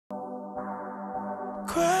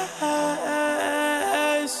crazy.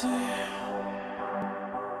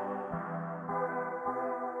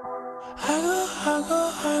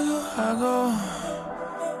 I go.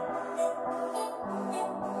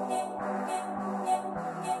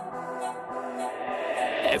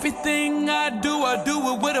 Everything I do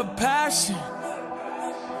it with a passion.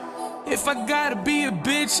 If I gotta be a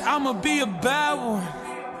bitch, I'ma be a bad one.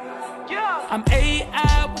 Yeah. I'm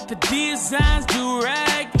AI with the designs, do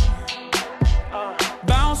rag.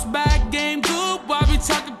 Bounce back, game good while we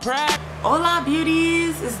talking pride. Hola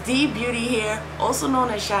beauties, it's D Beauty here, also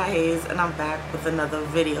known as shyhaze, and I'm back with another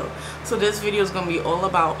video. So this video is going to be all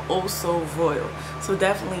about Oh So Royal. So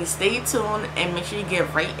definitely stay tuned and make sure you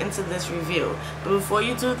get right into this review. But before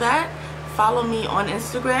you do that, follow me on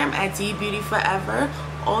Instagram at dbeautyforever.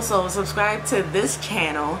 Also subscribe to this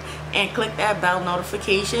channel and click that bell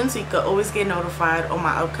notification so you can always get notified on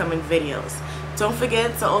my upcoming videos. Don't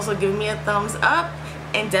forget to also give me a thumbs up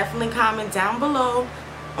and definitely comment down below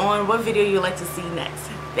on what video you'd like to see next.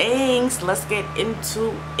 Thanks, let's get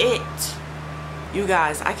into it. You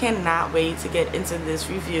guys, I cannot wait to get into this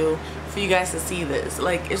review for you guys to see this.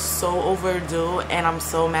 Like, it's so overdue and I'm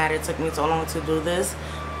so mad it took me so long to do this.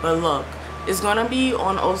 But look, it's gonna be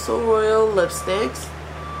on Oh So Royal lipsticks.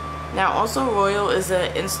 Now Oh So Royal is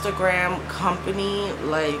an Instagram company,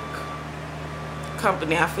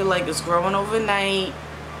 I feel like it's growing overnight.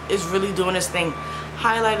 It's really doing its thing.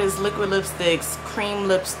 Highlighters, liquid lipsticks, cream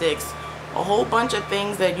lipsticks, a whole bunch of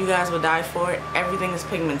things that you guys would die for. Everything is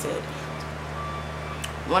pigmented.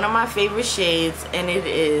 One of my favorite shades, and it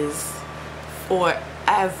is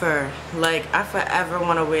Forever. Like, I forever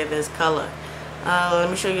want to wear this color. Let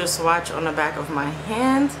me show you a swatch on the back of my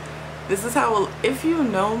hand. This is how, if you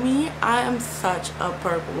know me, I am such a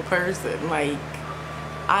purple person. Like,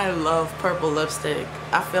 I love purple lipstick.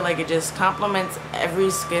 I feel like it just complements every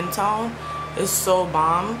skin tone. It's so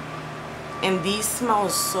bomb, and these smell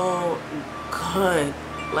so good.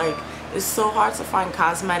 Like, it's so hard to find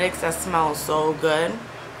cosmetics that smell so good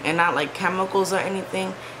and not like chemicals or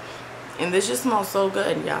anything, and this just smells so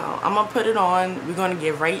good, y'all. I'm gonna put it on. We're gonna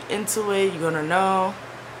get right into it. You're gonna know.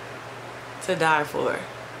 To die for,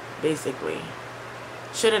 basically.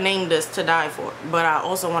 Should have named this To Die For, but I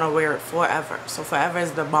also want to wear it forever, so forever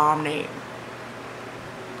is the bomb name.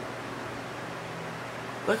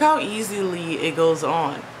 Look how easily it goes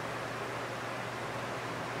on.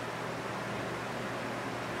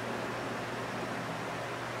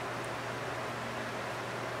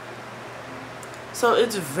 So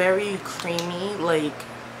it's very creamy. Like,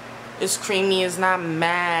 it's creamy, it's not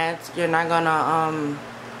matte. You're not gonna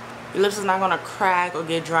your lips is not gonna crack or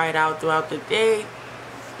get dried out throughout the day,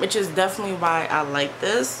 which is definitely why I like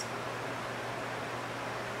this.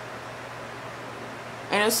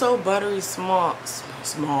 And it's so buttery smooth.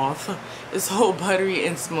 It's so buttery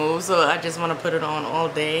and smooth, so I just want to put it on all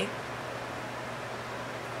day.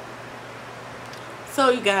 So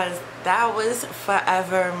you guys, that was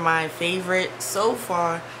Forever, my favorite so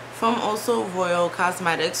far from Oh So Royal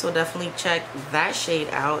Cosmetics. So definitely check that shade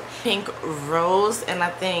out. Pink Rose, and I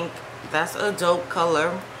think that's a dope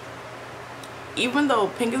color. Even though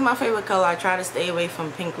pink is my favorite color, I try to stay away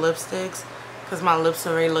from pink lipsticks because my lips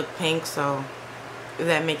already look pink, so if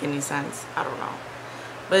that make any sense, I don't know.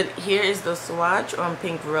 But here is the swatch on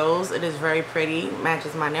Pink Rose. It is very pretty,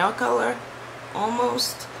 matches my nail color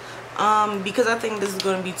almost. Because I think this is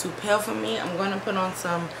going to be too pale for me, I'm going to put on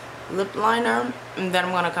some lip liner and then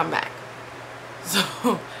I'm going to come back. So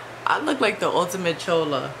I look like the ultimate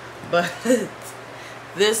chola, but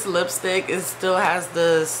this lipstick still has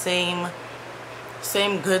the same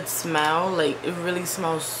good smell. Like, it really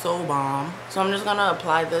smells so bomb. So I'm just going to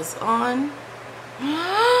apply this on.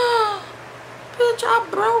 Bitch, I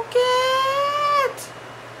broke it.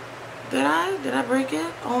 Did I break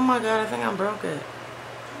it? Oh my god, I think I broke it.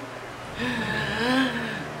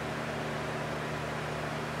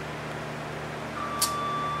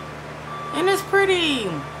 And it's pretty.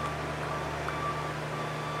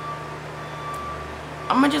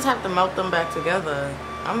 I'm gonna just have to melt them back together.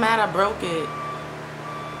 I'm mad I broke it.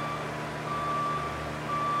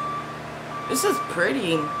 This is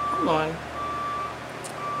pretty. Hold on.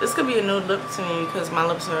 This could be a new lip to me because my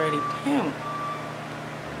lips are already pink.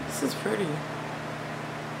 This is pretty.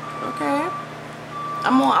 Okay.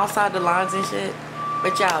 I'm more outside the lines and shit.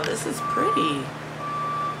 But y'all, this is pretty.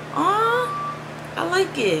 I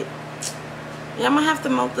like it. Yeah, I'm gonna have to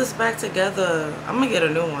melt this back together. I'm gonna get a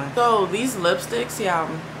new one. So these lipsticks, y'all,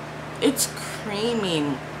 it's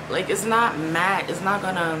creamy. Like, it's not matte. It's not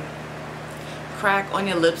gonna crack on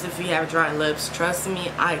your lips if you have dry lips. Trust me,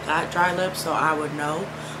 I got dry lips, so I would know.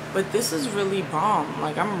 But this is really bomb.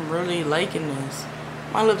 Like, I'm really liking this.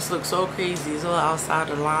 My lips look so crazy, so outside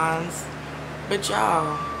the lines. But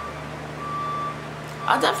y'all,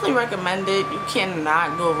 I definitely recommend it. You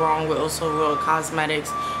cannot go wrong with Also Real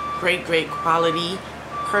Cosmetics. Great quality,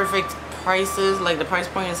 perfect prices. Like, the price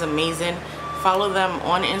point is amazing. Follow them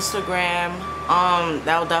on Instagram.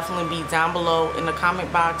 That will definitely be down below in the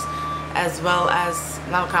comment box, as well as,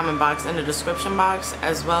 not comment box, in the description box,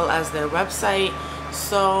 as well as their website.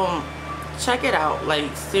 So check it out.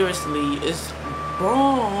 Like, seriously, it's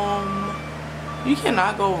bomb. You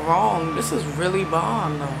cannot go wrong. This is really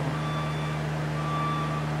bomb though.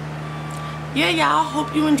 Yeah, y'all,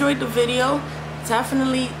 hope you enjoyed the video.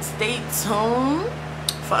 Definitely stay tuned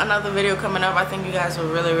for another video coming up. I think you guys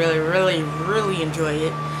will really enjoy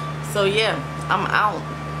it. So yeah, I'm out.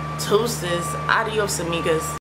 Toasters. Adios, amigas.